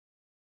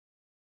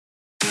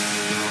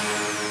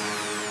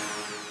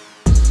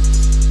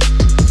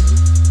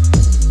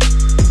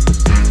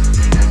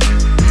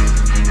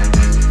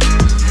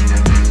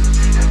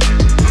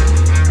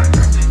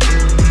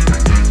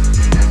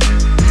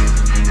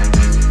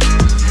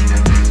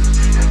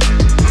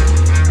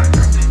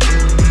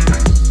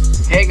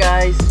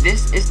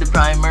This is the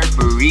primer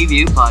for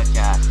Review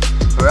podcast,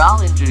 where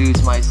I'll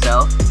introduce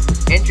myself,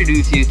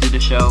 introduce you to the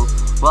show,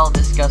 we'll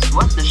discuss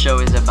what the show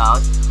is about,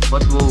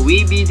 what will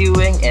we be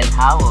doing, and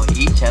how will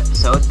each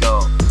episode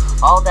go.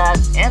 All that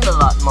and a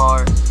lot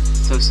more.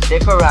 So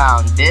stick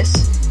around. This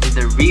is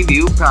the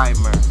Review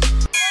primer.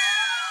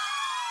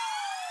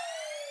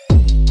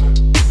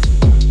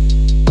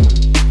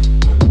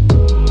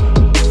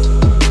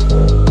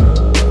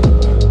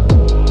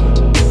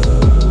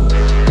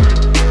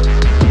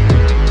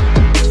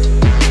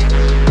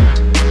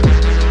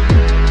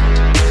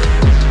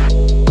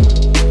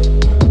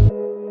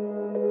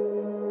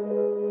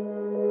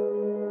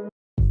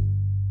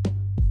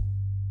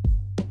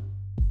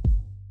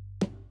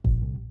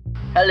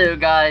 Hello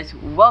guys,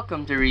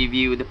 welcome to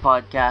Review, the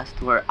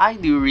podcast where I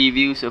do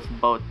reviews of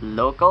both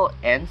local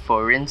and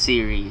foreign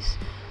series.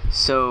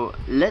 So,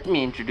 let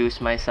me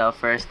introduce myself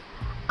first.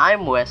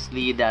 I'm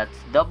Wesley, that's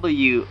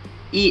W-E-S-L-E-Y.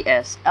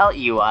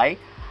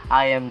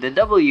 I am the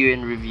W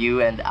in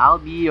Review and I'll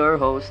be your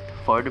host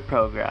for the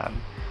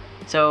program.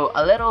 So,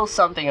 a little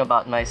something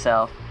about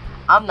myself.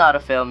 I'm not a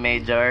film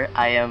major.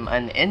 I am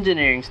an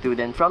engineering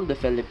student from the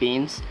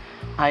Philippines.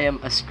 I am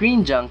a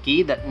screen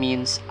junkie. That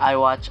means I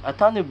watch a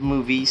ton of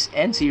movies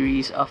and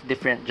series of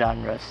different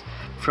genres,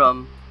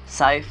 from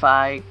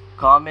sci-fi,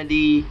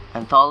 comedy,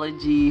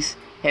 anthologies,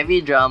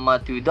 heavy drama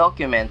to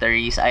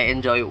documentaries. I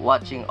enjoy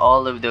watching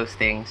all of those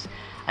things.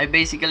 I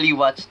basically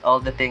watched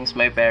all the things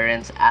my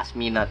parents asked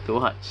me not to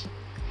watch.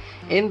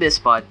 In this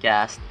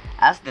podcast,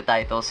 as the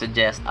title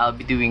suggests, I'll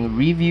be doing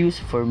reviews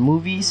for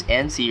movies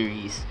and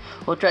series.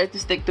 We'll try to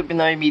stick to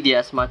Pinoy media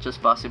as much as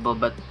possible,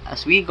 but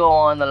as we go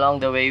on along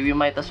the way, we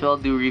might as well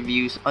do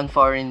reviews on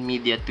foreign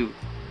media too.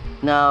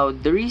 Now,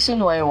 the reason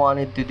why I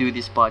wanted to do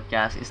this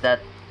podcast is that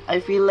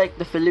I feel like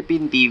the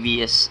Philippine TV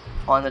is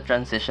on a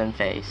transition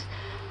phase.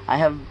 I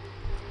have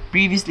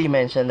previously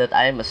mentioned that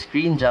I am a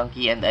screen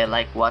junkie and I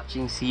like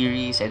watching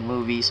series and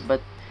movies, but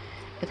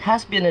it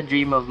has been a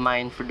dream of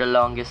mine for the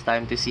longest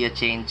time to see a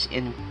change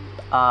in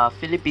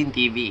Philippine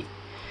TV.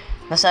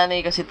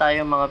 Nasanay kasi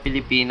tayo mga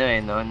Pilipino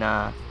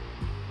na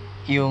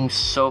yung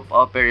soap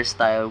opera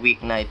style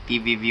weeknight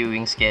TV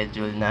viewing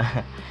schedule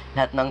na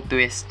lahat ng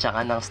twist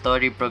tsaka ng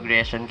story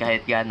progression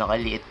kahit gaano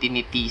kaliit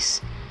tinitis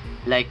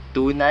like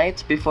 2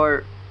 nights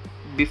before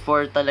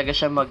talaga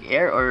siya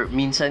mag-air, or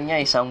minsan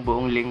nga isang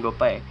buong linggo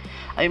pa eh.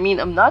 I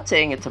mean, I'm not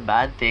saying it's a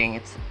bad thing.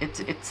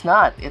 It's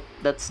not.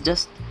 That's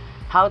just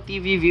how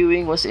TV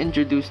viewing was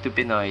introduced to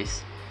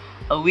Pinoys.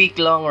 A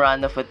week-long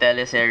run of a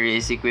teleserye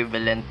is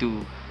equivalent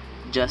to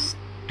just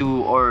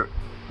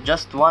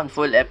one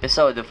full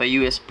episode of a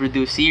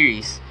US-produced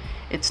series.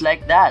 It's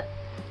like that.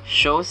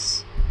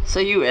 Shows sa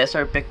US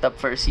are picked up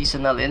for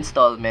seasonal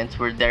installments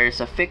where there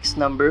is a fixed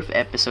number of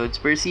episodes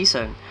per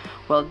season.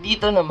 While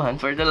dito naman,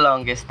 for the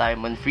longest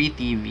time on free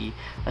TV,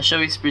 a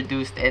show is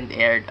produced and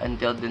aired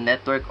until the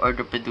network or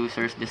the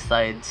producers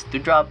decides to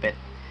drop it.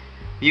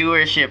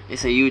 Viewership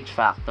is a huge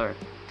factor.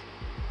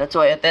 That's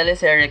why a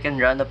teleserye can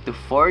run up to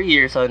 4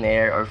 years on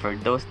air, or for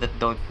those that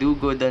don't do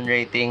good on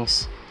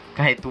ratings,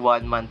 kahit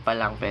 1 month pa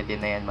lang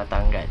pwede na yan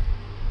matanggal.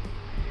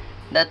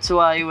 That's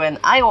why when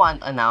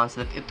iWant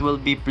announced that it will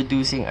be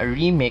producing a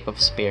remake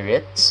of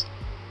Spirits,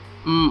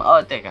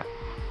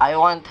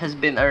 iWant has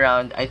been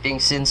around I think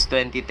since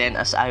 2010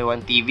 as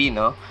iWant TV,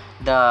 no?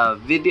 The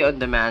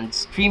video-on-demand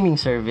streaming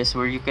service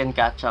where you can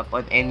catch up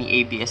on any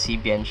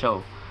ABS-CBN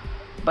show.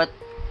 But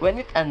when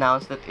it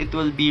announced that it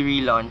will be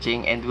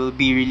relaunching and will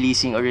be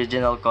releasing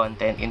original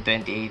content in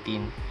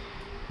 2018,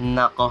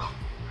 nako,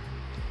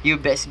 you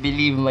best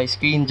believe my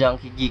screen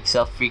junkie geek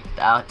self freaked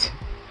out.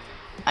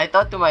 I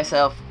thought to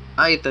myself,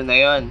 ito na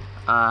yun.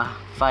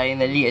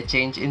 Finally, a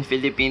change in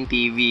Philippine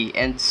TV.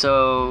 And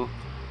so,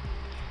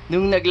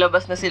 nung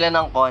naglabas na sila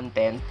ng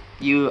content,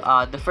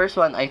 the first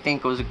one I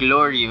think was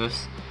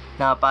Glorious,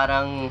 na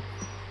parang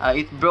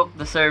it broke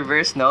the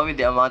servers, no, with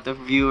the amount of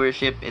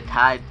viewership it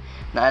had.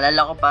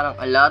 Naalala ko parang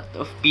a lot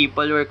of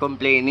people were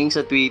complaining sa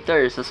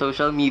Twitter, sa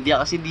social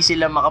media, kasi di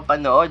sila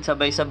makapanood.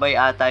 Sabay-sabay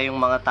ata yung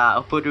mga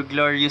tao. Puro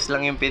Glorious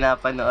lang yung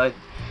pinapanood.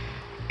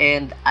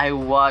 And I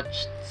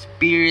watched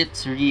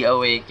Spirits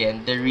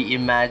Reawaken, the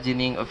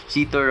reimagining of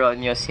Chito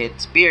Ronyo's hit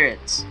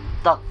Spirits.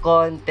 The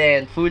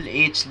content, full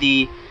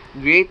HD,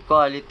 great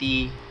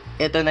quality.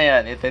 Ito na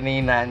yan. Ito na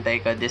yung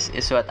naantay ko. This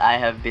is what I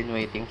have been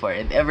waiting for.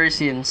 And ever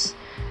since,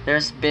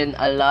 there's been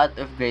a lot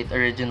of great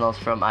originals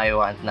from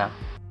iWant na.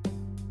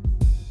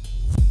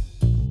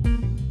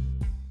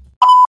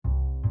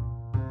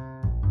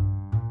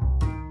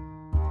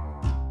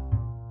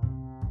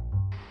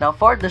 Now,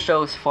 for the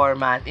show's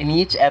format, in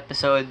each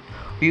episode,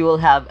 we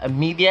will have a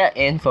media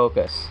in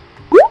focus.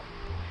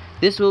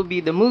 This will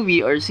be the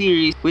movie or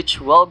series which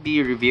we'll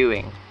be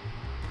reviewing.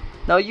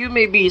 Now, you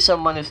may be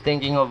someone who's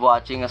thinking of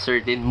watching a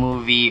certain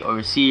movie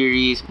or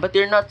series, but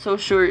you're not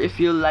so sure if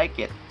you'll like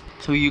it.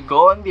 So you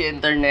go on the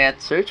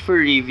internet, search for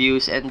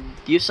reviews, and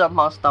you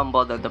somehow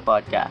stumbled on the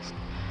podcast.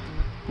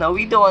 Now,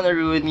 we don't want to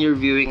ruin your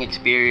viewing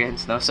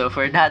experience, no? So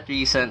for that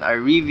reason, our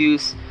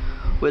reviews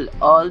will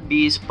all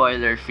be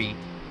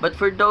spoiler-free. But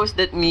for those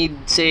that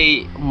need,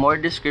 say, more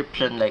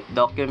description like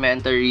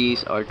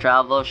documentaries or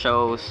travel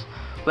shows,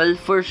 well,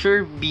 for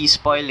sure be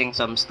spoiling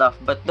some stuff.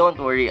 But don't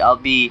worry, I'll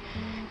be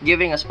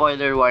giving a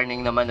spoiler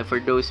warning naman for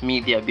those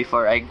media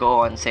before I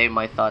go on say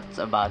my thoughts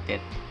about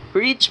it.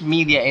 For each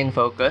media in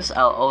focus,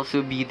 I'll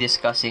also be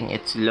discussing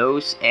its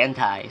lows and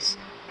highs.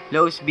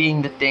 Lows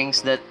being the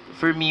things that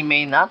for me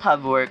may not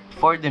have worked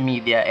for the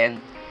media,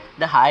 and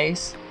the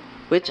highs,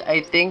 which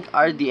I think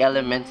are the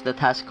elements that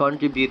has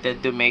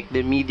contributed to make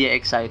the media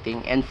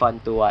exciting and fun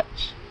to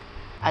watch.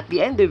 At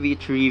the end of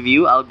each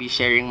review, I'll be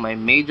sharing my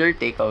major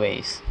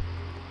takeaways.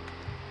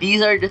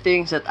 These are the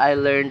things that I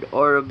learned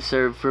or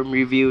observed from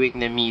reviewing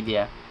the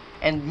media.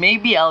 And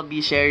maybe I'll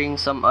be sharing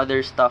some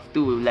other stuff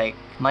too, like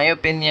my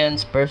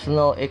opinions,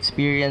 personal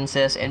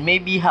experiences, and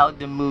maybe how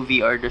the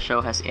movie or the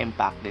show has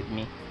impacted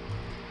me.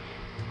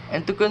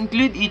 And to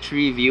conclude each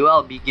review,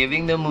 I'll be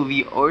giving the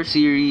movie or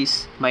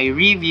series my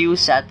review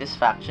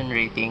satisfaction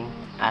rating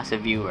as a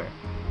viewer.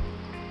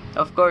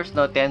 Of course,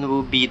 no 10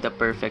 will be the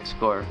perfect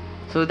score.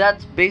 So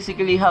that's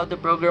basically how the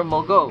program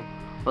will go.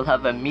 We'll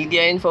have a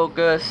media in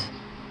focus.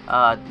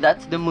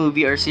 That's the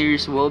movie or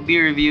series we'll be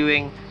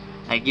reviewing.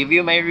 I give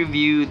you my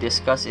review,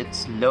 discuss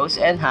its lows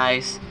and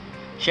highs,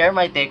 share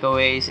my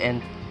takeaways,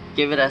 and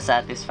give it a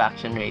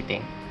satisfaction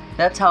rating.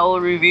 That's how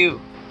we'll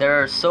review. There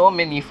are so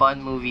many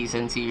fun movies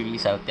and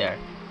series out there.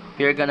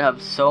 We're gonna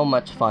have so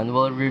much fun.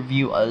 We'll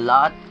review a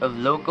lot of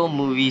local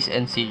movies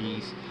and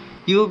series.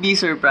 You'll be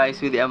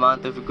surprised with the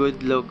amount of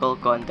good local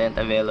content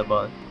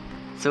available.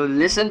 So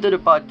listen to the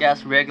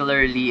podcast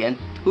regularly, and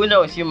who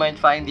knows, you might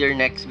find your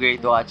next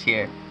great watch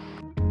here.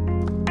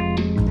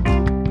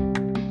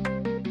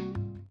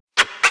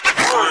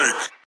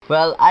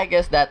 Well, I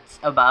guess that's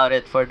about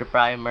it for the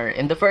primer.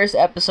 In the first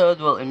episode,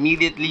 we'll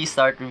immediately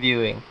start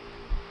reviewing.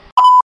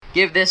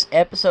 Give this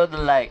episode a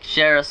like,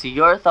 share us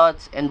your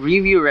thoughts and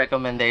review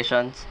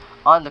recommendations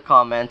on the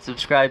comments.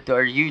 Subscribe to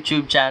our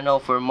YouTube channel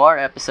for more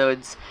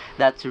episodes.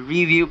 That's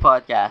Review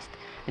Podcast.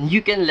 And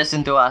you can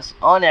listen to us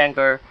on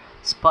Anchor,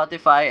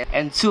 Spotify,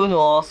 and soon we'll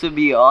also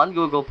be on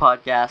Google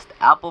Podcast,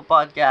 Apple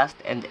Podcast,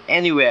 and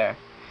anywhere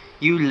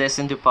you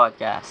listen to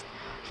podcasts.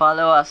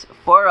 Follow us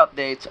for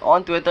updates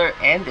on Twitter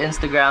and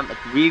Instagram at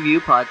Review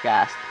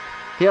Podcast.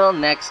 Till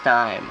next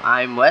time,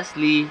 I'm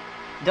Wesley.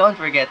 Don't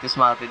forget to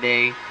smile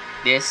today.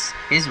 This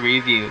is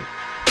Review.